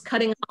 it's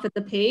cutting off at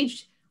the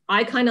page.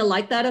 I kind of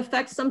like that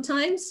effect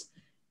sometimes.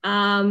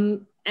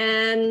 And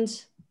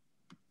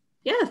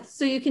yeah,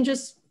 so you can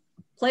just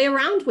play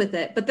around with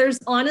it. But there's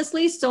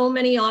honestly so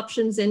many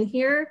options in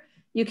here.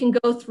 You can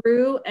go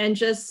through and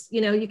just,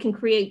 you can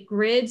create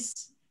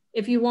grids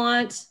if you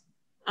want.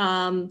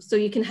 So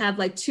you can have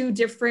like 2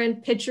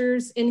 different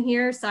pictures in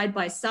here side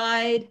by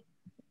side.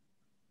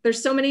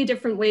 There's so many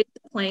different ways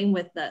of playing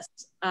with this.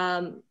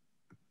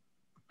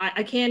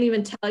 I can't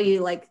even tell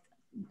you,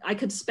 I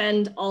could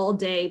spend all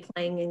day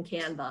playing in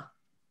Canva.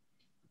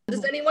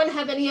 Does anyone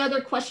have any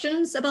other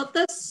questions about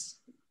this?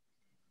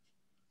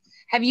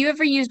 Have you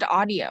ever used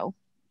audio?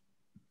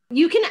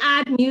 You can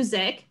add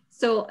music.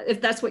 So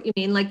if that's what you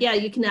mean, like, yeah,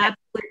 you can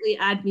absolutely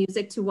add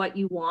music to what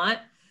you want.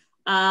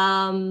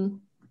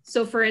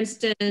 So for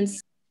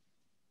instance,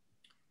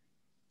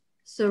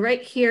 so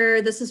right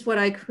here, this is what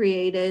I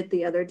created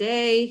the other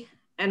day.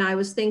 And I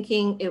was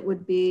thinking it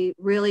would be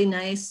really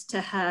nice to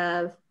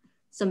have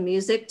some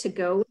music to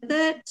go with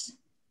it.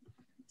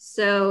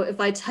 So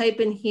if I type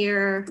in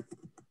here,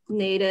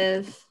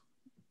 native,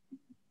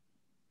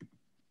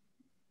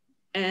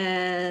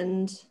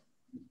 and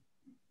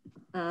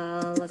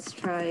let's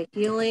try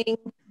healing.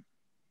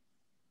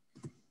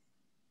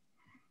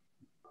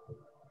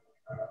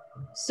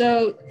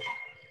 So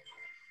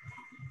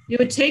you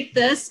would take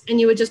this and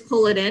you would just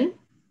pull it in.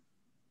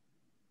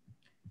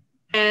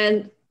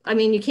 And I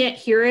mean, you can't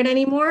hear it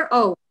anymore.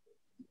 Oh,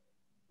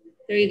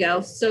 there you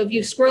go. So if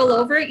you scroll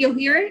over it, you'll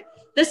hear it.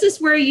 This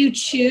is where you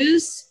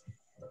choose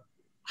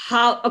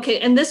how, okay,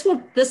 and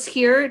this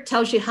here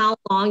tells you how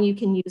long you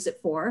can use it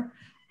for.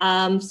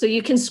 So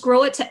you can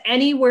scroll it to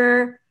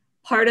anywhere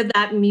part of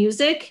that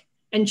music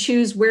and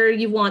choose where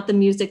you want the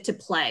music to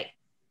play.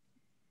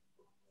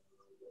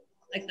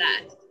 Like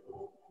that.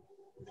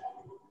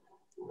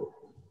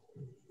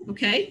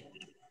 Okay.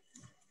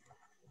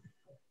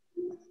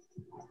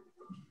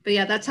 But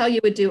yeah, that's how you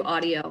would do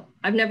audio.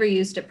 I've never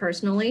used it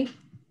personally.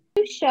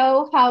 You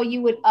show how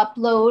you would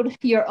upload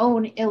your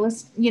own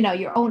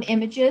your own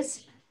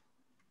images.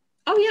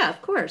 Oh yeah,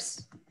 of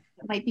course.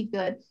 That might be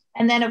good.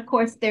 And then of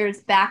course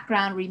there's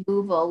background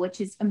removal, which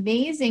is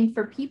amazing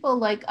for people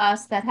like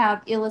us that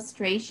have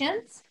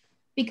illustrations,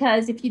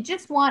 because if you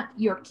just want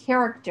your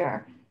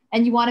character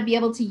and you want to be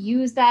able to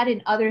use that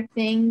in other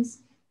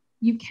things,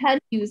 you can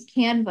use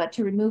Canva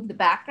to remove the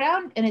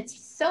background, and it's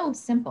so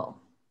simple.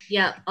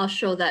 Yeah, I'll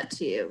show that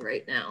to you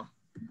right now.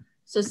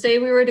 So say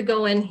we were to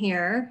go in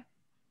here,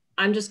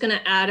 I'm just going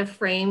to add a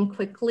frame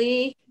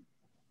quickly.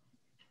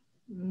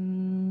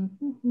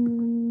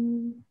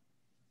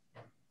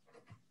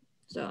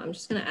 So I'm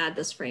just going to add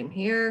this frame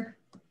here.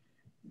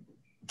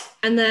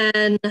 And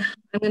then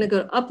I'm going to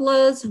go to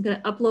uploads. I'm going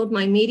to upload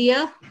my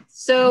media.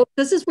 So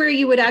this is where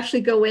you would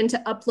actually go in to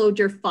upload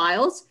your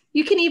files.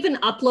 You can even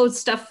upload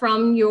stuff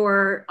from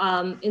your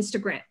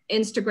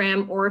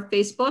Instagram or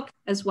Facebook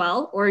as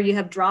well, or you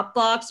have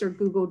Dropbox or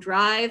Google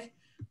Drive.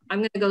 I'm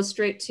going to go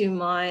straight to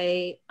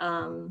my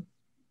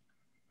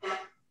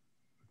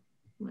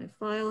my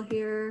file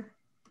here.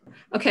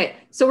 Okay,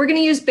 so we're going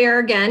to use Bear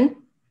again.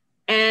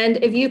 And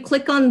if you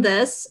click on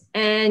this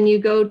and you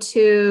go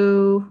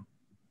to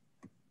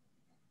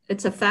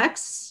its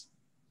effects,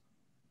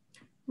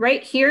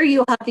 right here,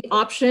 you'll have the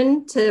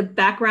option to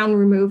background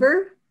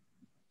remover.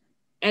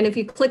 And if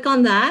you click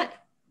on that,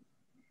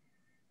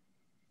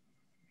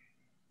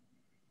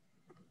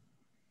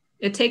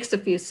 it takes a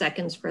few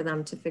seconds for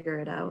them to figure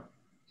it out.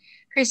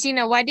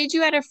 Christina, why did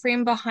you add a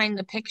frame behind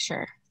the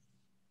picture?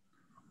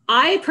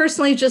 I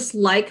personally just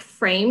like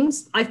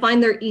frames. I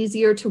find they're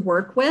easier to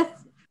work with.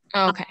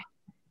 Oh, okay.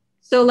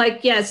 So like,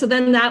 yeah, so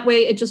then that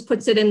way it just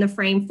puts it in the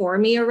frame for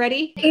me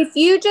already. If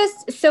you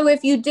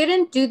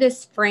didn't do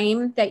this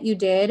frame that you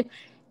did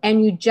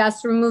and you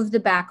just removed the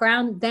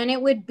background, then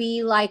it would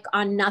be like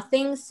on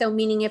nothing. So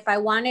meaning if I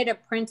wanted to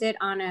print it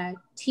on a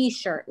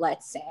t-shirt,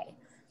 let's say,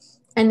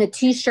 and the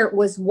t-shirt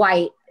was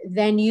white,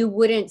 then you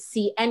wouldn't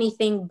see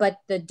anything but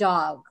the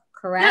dog,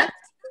 correct?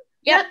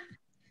 Yep.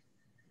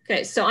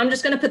 Okay, so I'm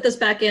just gonna put this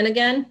back in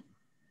again.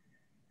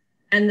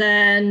 And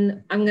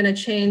then I'm gonna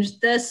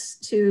change this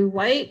to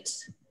white.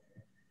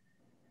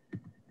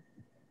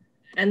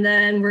 And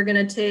then we're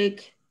gonna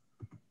take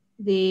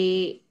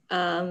the,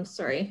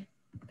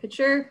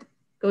 picture,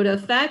 go to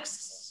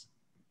effects,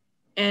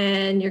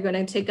 and you're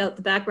gonna take out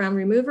the background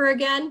remover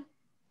again.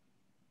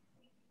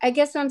 I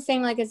guess what I'm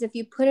saying like is if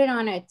you put it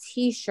on a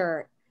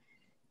t-shirt,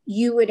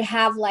 you would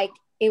have like,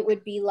 it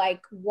would be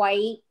like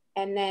white,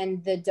 and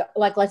then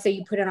like, let's say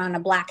you put it on a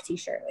black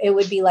t-shirt, it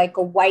would be like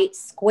a white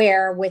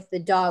square with the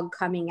dog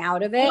coming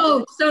out of it.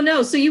 Oh,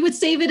 so you would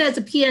save it as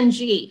a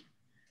PNG.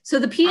 So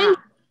the PNG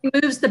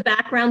removes the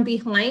background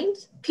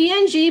behind.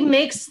 PNG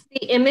makes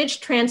the image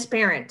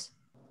transparent.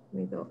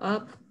 Let me go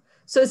up.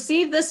 So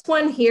see this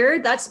one here,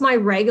 that's my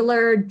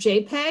regular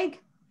JPEG.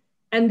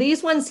 And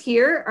these ones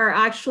here are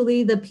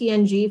actually the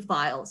PNG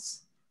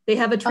files. They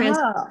have a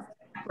transparent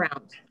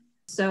background.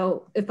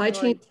 So if I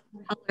change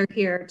the color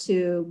here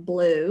to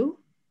blue,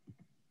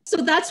 so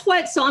that's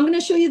what, so I'm going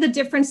to show you the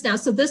difference now.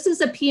 So this is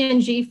a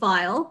PNG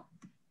file,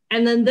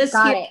 and then this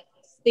here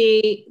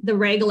is the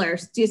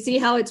regulars. Do you see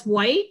how it's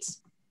white?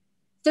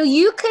 So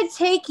you could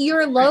take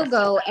your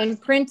logo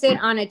and print it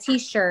on a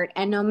t-shirt,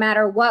 and no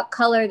matter what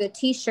color the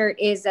t-shirt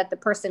is that the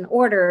person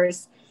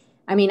orders,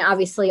 I mean,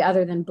 obviously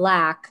other than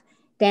black,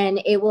 then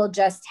it will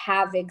just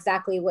have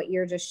exactly what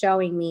you're just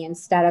showing me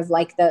instead of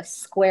like the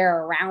square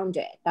around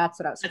it. That's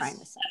what I was trying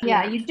to say.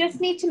 Yeah, you just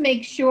need to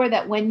make sure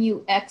that when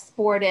you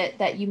export it,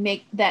 that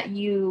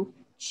you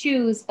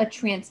choose a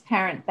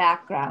transparent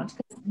background.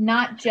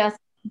 Not just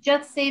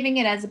saving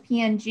it as a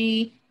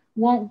PNG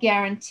won't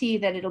guarantee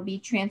that it'll be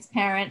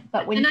transparent.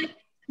 But when you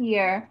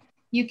here,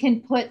 you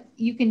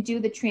can do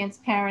the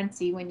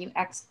transparency when you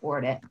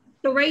export it.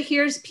 So right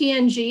here's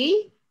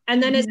PNG,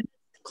 and then it's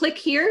click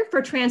here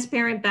for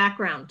transparent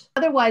background.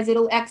 Otherwise,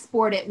 it'll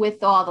export it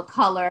with all the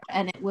color,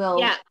 and it will,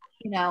 yeah,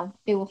 you know,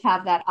 it will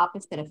have that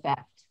opposite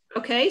effect.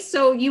 Okay,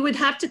 so you would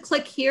have to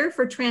click here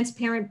for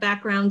transparent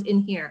background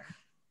in here.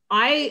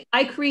 I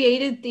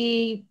created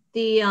the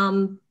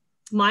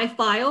my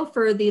file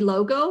for the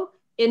logo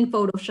in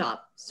Photoshop.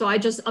 So I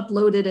just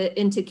uploaded it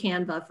into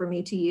Canva for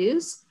me to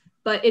use.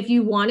 But if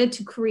you wanted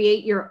to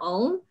create your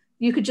own,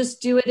 you could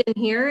just do it in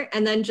here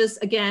and then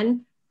just,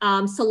 again,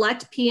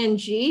 select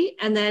PNG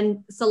and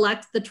then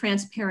select the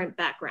transparent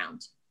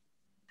background.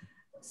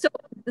 So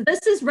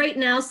this is right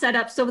now set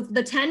up. So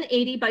the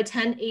 1080 by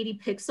 1080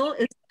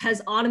 pixel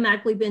has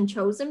automatically been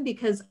chosen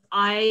because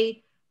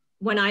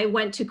when I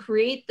went to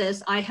create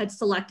this, I had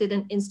selected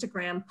an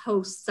Instagram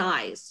post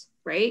size,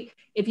 right?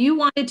 If you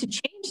wanted to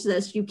change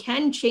this, you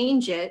can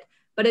change it,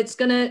 but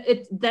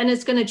then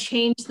it's gonna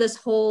change this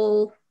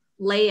whole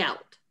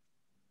layout,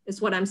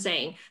 is what I'm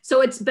saying.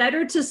 So it's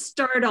better to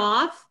start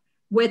off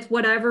with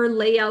whatever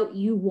layout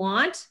you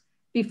want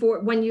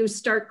when you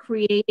start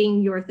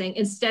creating your thing,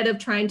 instead of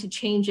trying to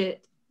change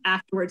it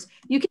afterwards.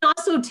 You can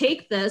also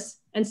take this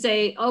and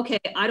say, okay,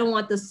 I don't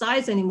want this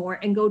size anymore,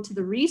 and go to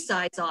the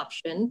resize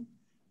option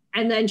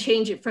and then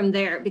change it from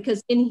there,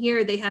 because in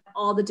here they have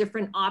all the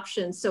different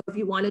options. So if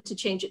you wanted to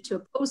change it to a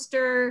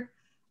poster,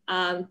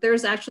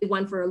 there's actually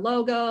one for a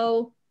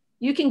logo.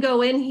 You can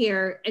go in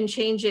here and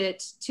change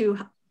it to,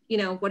 you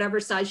know, whatever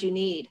size you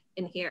need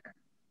in here.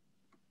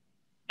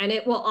 And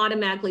it will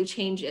automatically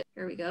change it.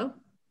 Here we go.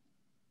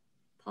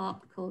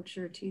 Pop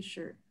culture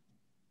t-shirt,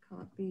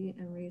 copy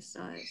and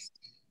resize.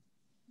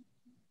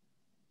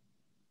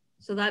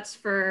 So that's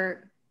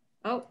for,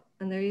 oh,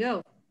 and there you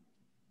go.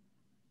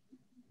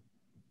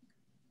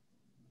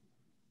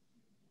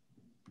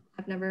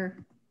 I've never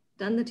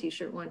done the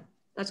t-shirt one.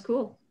 That's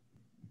cool.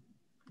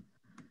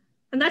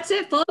 And that's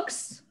it,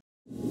 folks.